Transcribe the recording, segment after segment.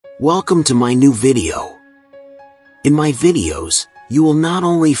Welcome to my new video. In my videos, you will not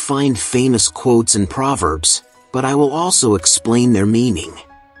only find famous quotes and proverbs, but I will also explain their meaning.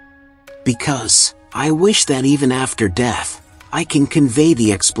 Because I wish that even after death, I can convey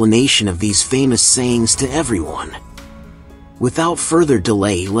the explanation of these famous sayings to everyone. Without further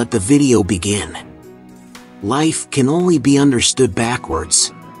delay, let the video begin. Life can only be understood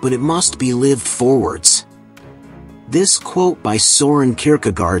backwards, but it must be lived forwards. This quote by Søren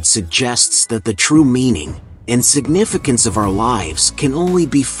Kierkegaard suggests that the true meaning and significance of our lives can only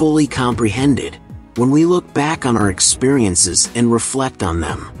be fully comprehended when we look back on our experiences and reflect on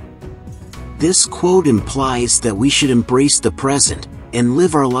them. This quote implies that we should embrace the present and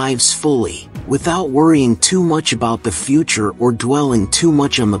live our lives fully, without worrying too much about the future or dwelling too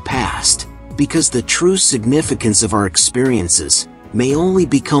much on the past, because the true significance of our experiences may only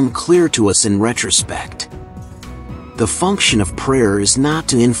become clear to us in retrospect. The function of prayer is not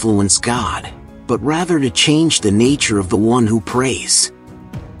to influence God, but rather to change the nature of the one who prays.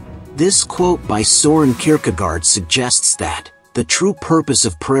 This quote by Søren Kierkegaard suggests that the true purpose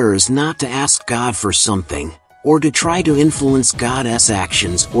of prayer is not to ask God for something, or to try to influence God's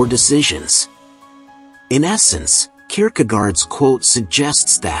actions or decisions. In essence, Kierkegaard's quote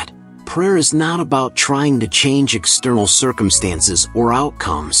suggests that prayer is not about trying to change external circumstances or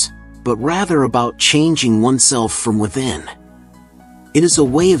outcomes, but rather about changing oneself from within. It is a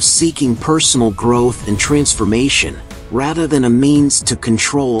way of seeking personal growth and transformation, rather than a means to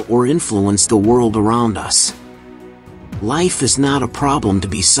control or influence the world around us. Life is not a problem to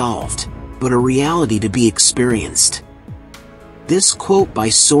be solved, but a reality to be experienced. This quote by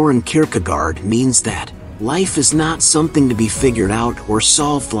Søren Kierkegaard means that life is not something to be figured out or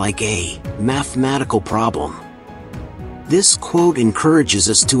solved like a mathematical problem. This quote encourages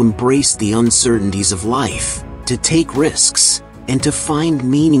us to embrace the uncertainties of life, to take risks, and to find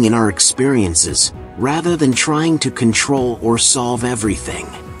meaning in our experiences, rather than trying to control or solve everything.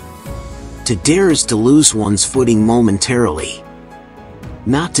 To dare is to lose one's footing momentarily.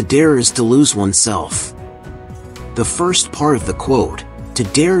 Not to dare is to lose oneself. The first part of the quote, to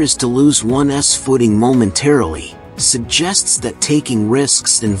dare is to lose one's footing momentarily, suggests that taking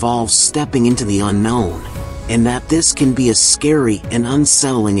risks involves stepping into the unknown, and that this can be a scary and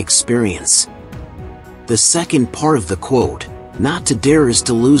unsettling experience. The second part of the quote, not to dare is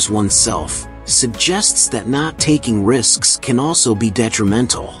to lose oneself, suggests that not taking risks can also be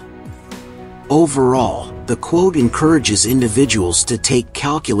detrimental. Overall, the quote encourages individuals to take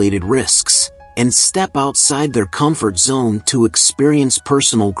calculated risks and step outside their comfort zone to experience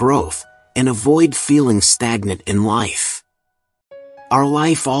personal growth and avoid feeling stagnant in life. Our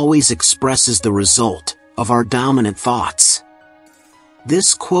life always expresses the result of our dominant thoughts.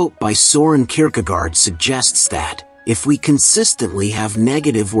 This quote by Søren Kierkegaard suggests that if we consistently have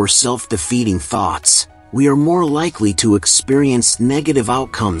negative or self-defeating thoughts, we are more likely to experience negative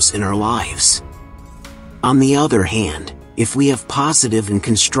outcomes in our lives. On the other hand, if we have positive and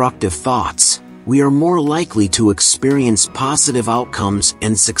constructive thoughts, we are more likely to experience positive outcomes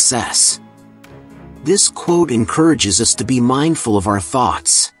and success. This quote encourages us to be mindful of our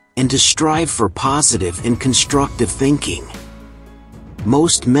thoughts and to strive for positive and constructive thinking.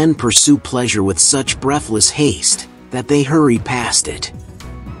 Most men pursue pleasure with such breathless haste that they hurry past it.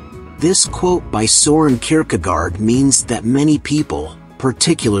 This quote by Søren Kierkegaard means that many people,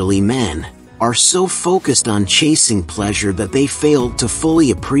 particularly men, are so focused on chasing pleasure that they fail to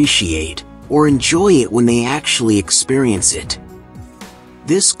fully appreciate or enjoy it when they actually experience it.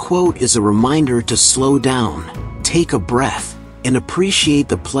 This quote is a reminder to slow down, take a breath, and appreciate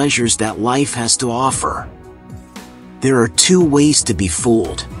the pleasures that life has to offer. There are two ways to be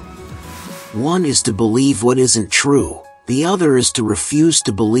fooled. One is to believe what isn't true, the other is to refuse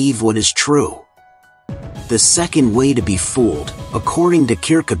to believe what is true. The second way to be fooled, according to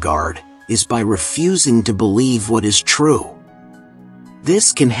Kierkegaard, is by refusing to believe what is true.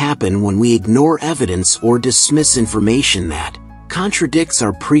 This can happen when we ignore evidence or dismiss information that contradicts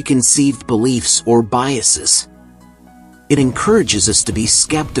our preconceived beliefs or biases. It encourages us to be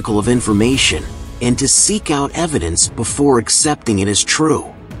skeptical of information and to seek out evidence before accepting it as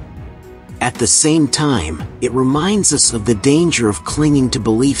true. At the same time, it reminds us of the danger of clinging to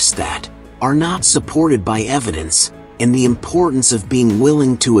beliefs that are not supported by evidence, and the importance of being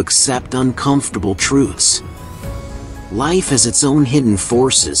willing to accept uncomfortable truths. Life has its own hidden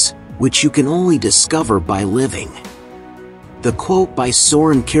forces, which you can only discover by living. The quote by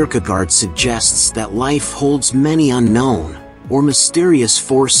Søren Kierkegaard suggests that life holds many unknown or mysterious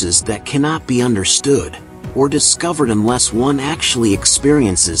forces that cannot be understood or discovered unless one actually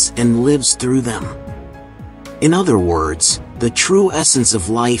experiences and lives through them. In other words, the true essence of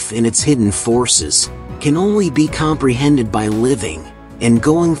life and its hidden forces, can only be comprehended by living and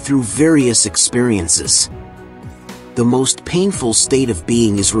going through various experiences. The most painful state of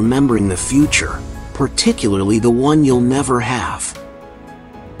being is remembering the future, particularly the one you'll never have.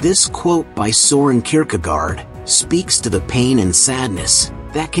 This quote by Søren Kierkegaard speaks to the pain and sadness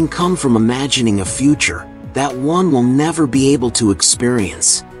that can come from imagining a future that one will never be able to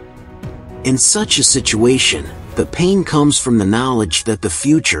experience. In such a situation, the pain comes from the knowledge that the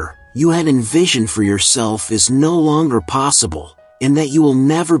future you had envisioned for yourself is no longer possible, and that you will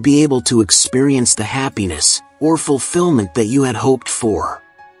never be able to experience the happiness or fulfillment that you had hoped for.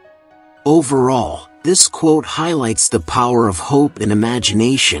 Overall, this quote highlights the power of hope and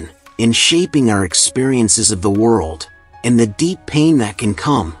imagination in shaping our experiences of the world, and the deep pain that can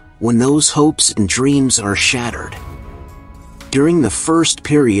come when those hopes and dreams are shattered. During the first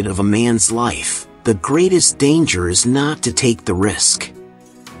period of a man's life, the greatest danger is not to take the risk.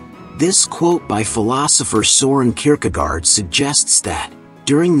 This quote by philosopher Søren Kierkegaard suggests that,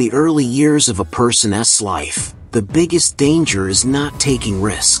 during the early years of a person's life, the biggest danger is not taking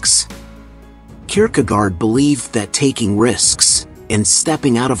risks. Kierkegaard believed that taking risks and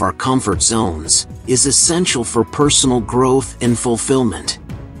stepping out of our comfort zones is essential for personal growth and fulfillment.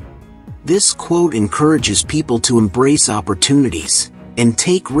 This quote encourages people to embrace opportunities and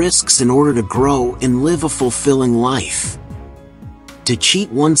take risks in order to grow and live a fulfilling life. To cheat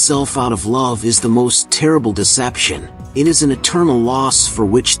oneself out of love is the most terrible deception. It is an eternal loss for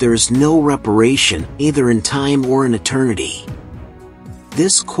which there is no reparation, either in time or in eternity.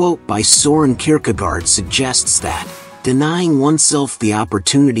 This quote by Søren Kierkegaard suggests that denying oneself the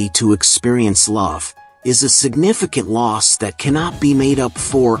opportunity to experience love is a significant loss that cannot be made up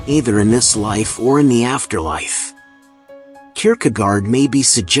for either in this life or in the afterlife. Kierkegaard may be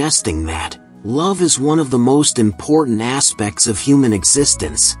suggesting that love is one of the most important aspects of human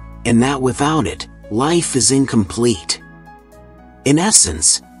existence, and that without it, life is incomplete. In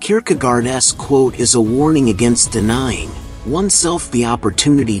essence, Kierkegaard's quote is a warning against denying oneself the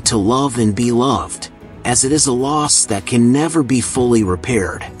opportunity to love and be loved, as it is a loss that can never be fully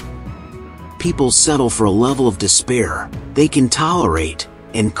repaired. People settle for a level of despair they can tolerate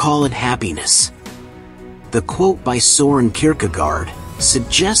and call it happiness. The quote by Søren Kierkegaard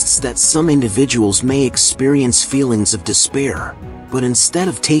suggests that some individuals may experience feelings of despair, but instead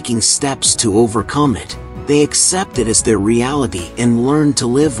of taking steps to overcome it, they accept it as their reality and learn to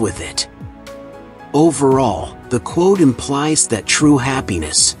live with it. Overall, the quote implies that true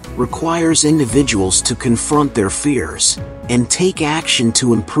happiness requires individuals to confront their fears and take action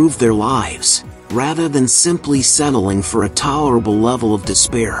to improve their lives, rather than simply settling for a tolerable level of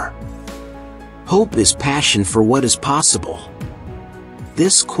despair. Hope is passion for what is possible.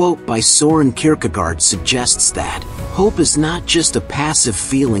 This quote by Søren Kierkegaard suggests that hope is not just a passive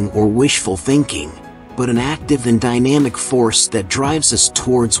feeling or wishful thinking, but an active and dynamic force that drives us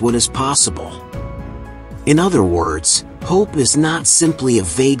towards what is possible. In other words, hope is not simply a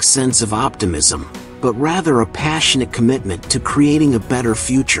vague sense of optimism, but rather a passionate commitment to creating a better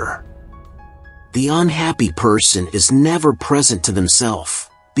future. The unhappy person is never present to themselves,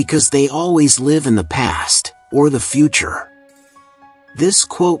 because they always live in the past or the future. This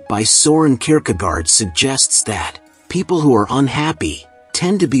quote by Søren Kierkegaard suggests that people who are unhappy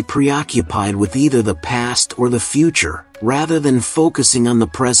tend to be preoccupied with either the past or the future, rather than focusing on the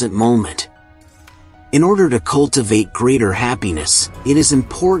present moment. In order to cultivate greater happiness, it is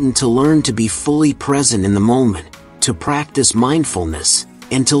important to learn to be fully present in the moment, to practice mindfulness,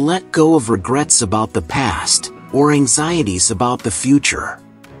 and to let go of regrets about the past or anxieties about the future.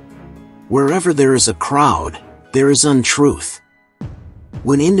 Wherever there is a crowd, there is untruth.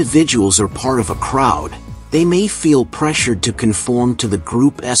 When individuals are part of a crowd, they may feel pressured to conform to the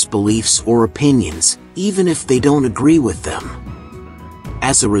group's beliefs or opinions, even if they don't agree with them.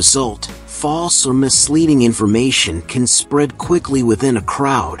 As a result, false or misleading information can spread quickly within a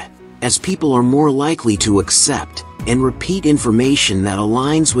crowd, as people are more likely to accept and repeat information that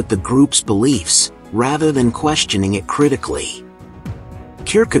aligns with the group's beliefs, rather than questioning it critically.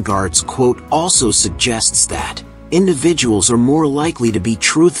 Kierkegaard's quote also suggests that individuals are more likely to be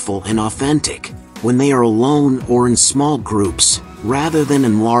truthful and authentic when they are alone or in small groups, rather than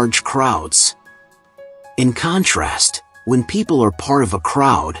in large crowds. In contrast, when people are part of a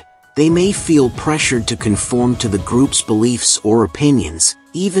crowd, they may feel pressured to conform to the group's beliefs or opinions,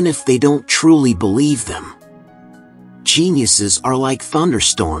 even if they don't truly believe them. Geniuses are like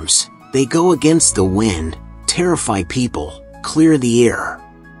thunderstorms. They go against the wind, terrify people, clear the air.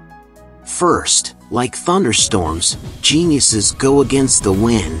 First, like thunderstorms, geniuses go against the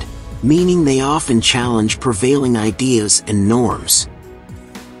wind, meaning they often challenge prevailing ideas and norms.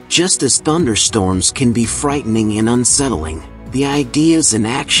 Just as thunderstorms can be frightening and unsettling, the ideas and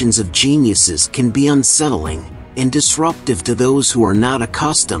actions of geniuses can be unsettling and disruptive to those who are not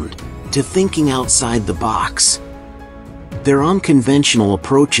accustomed to thinking outside the box. Their unconventional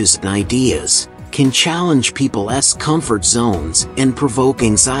approaches and ideas can challenge people's comfort zones and provoke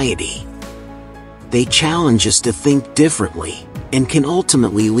anxiety. They challenge us to think differently and can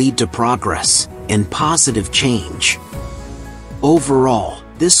ultimately lead to progress and positive change. Overall,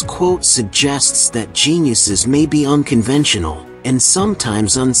 this quote suggests that geniuses may be unconventional and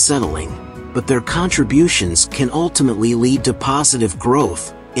sometimes unsettling, but their contributions can ultimately lead to positive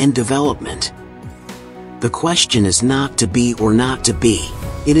growth and development. The question is not to be or not to be,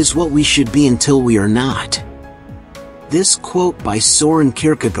 it is what we should be until we are not. This quote by Søren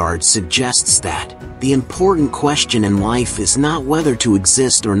Kierkegaard suggests that the important question in life is not whether to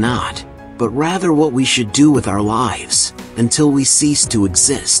exist or not, but rather what we should do with our lives until we cease to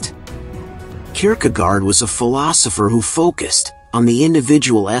exist. Kierkegaard was a philosopher who focused on the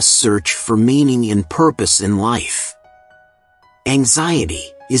individual's search for meaning and purpose in life. Anxiety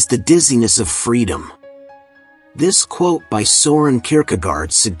is the dizziness of freedom. This quote by Søren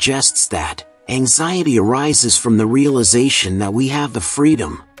Kierkegaard suggests that anxiety arises from the realization that we have the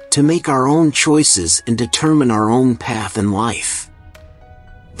freedom to make our own choices and determine our own path in life.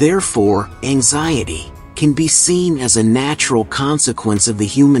 Therefore, anxiety can be seen as a natural consequence of the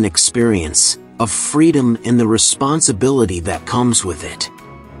human experience of freedom and the responsibility that comes with it.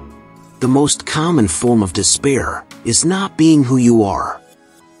 The most common form of despair is not being who you are.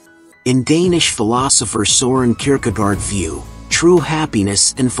 In Danish philosopher Søren Kierkegaard's view, true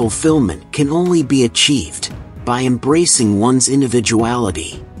happiness and fulfillment can only be achieved by embracing one's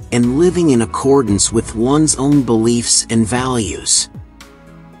individuality and living in accordance with one's own beliefs and values.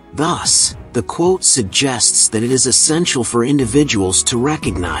 Thus, the quote suggests that it is essential for individuals to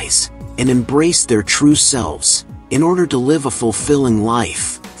recognize and embrace their true selves in order to live a fulfilling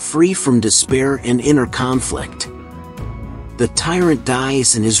life, free from despair and inner conflict. The tyrant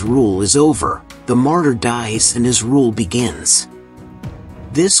dies and his rule is over, the martyr dies and his rule begins.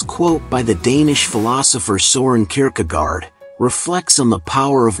 This quote by the Danish philosopher Søren Kierkegaard reflects on the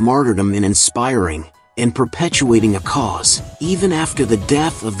power of martyrdom in inspiring and perpetuating a cause, even after the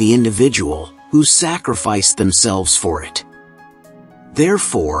death of the individual who sacrificed themselves for it.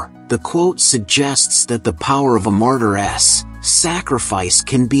 Therefore, the quote suggests that the power of a martyr's sacrifice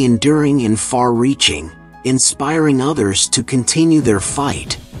can be enduring and far-reaching, inspiring others to continue their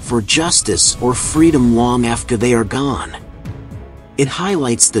fight for justice or freedom long after they are gone. It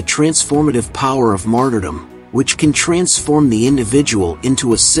highlights the transformative power of martyrdom, which can transform the individual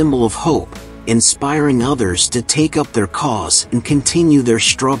into a symbol of hope, inspiring others to take up their cause and continue their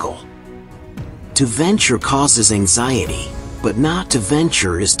struggle. To venture causes anxiety, but not to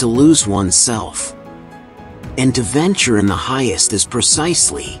venture is to lose oneself. And to venture in the highest is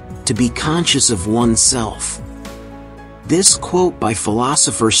precisely to be conscious of oneself. This quote by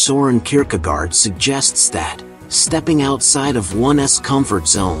philosopher Søren Kierkegaard suggests that stepping outside of one's comfort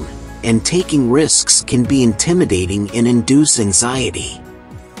zone and taking risks can be intimidating and induce anxiety.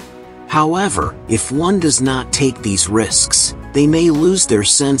 However, if one does not take these risks, they may lose their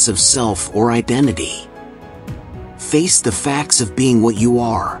sense of self or identity. Face the facts of being what you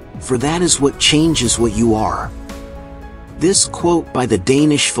are, for that is what changes what you are. This quote by the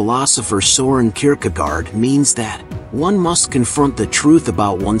Danish philosopher Søren Kierkegaard means that one must confront the truth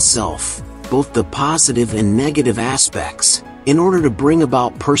about oneself, both the positive and negative aspects, in order to bring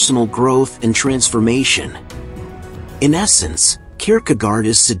about personal growth and transformation. In essence, Kierkegaard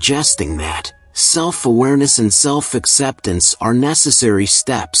is suggesting that self-awareness and self-acceptance are necessary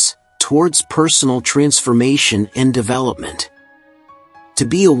steps towards personal transformation and development. To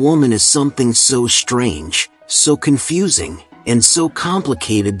be a woman is something so strange, so confusing, and so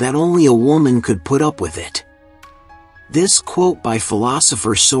complicated that only a woman could put up with it. This quote by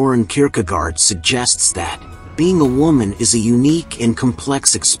philosopher Søren Kierkegaard suggests that being a woman is a unique and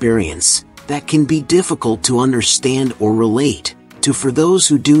complex experience that can be difficult to understand or relate to for those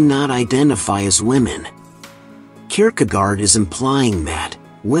who do not identify as women. Kierkegaard is implying that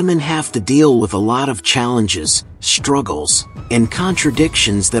women have to deal with a lot of challenges, struggles, and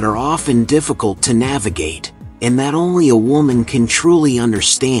contradictions that are often difficult to navigate, and that only a woman can truly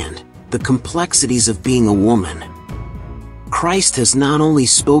understand the complexities of being a woman. Christ has not only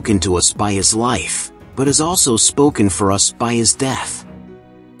spoken to us by his life, but has also spoken for us by his death.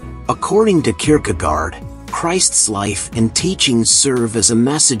 According to Kierkegaard, Christ's life and teachings serve as a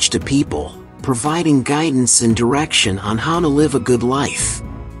message to people, providing guidance and direction on how to live a good life.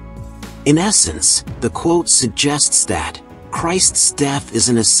 In essence, the quote suggests that Christ's death is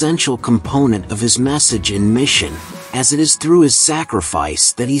an essential component of his message and mission, as it is through his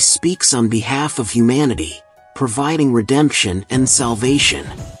sacrifice that he speaks on behalf of humanity, providing redemption and salvation.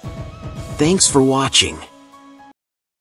 Thanks for watching.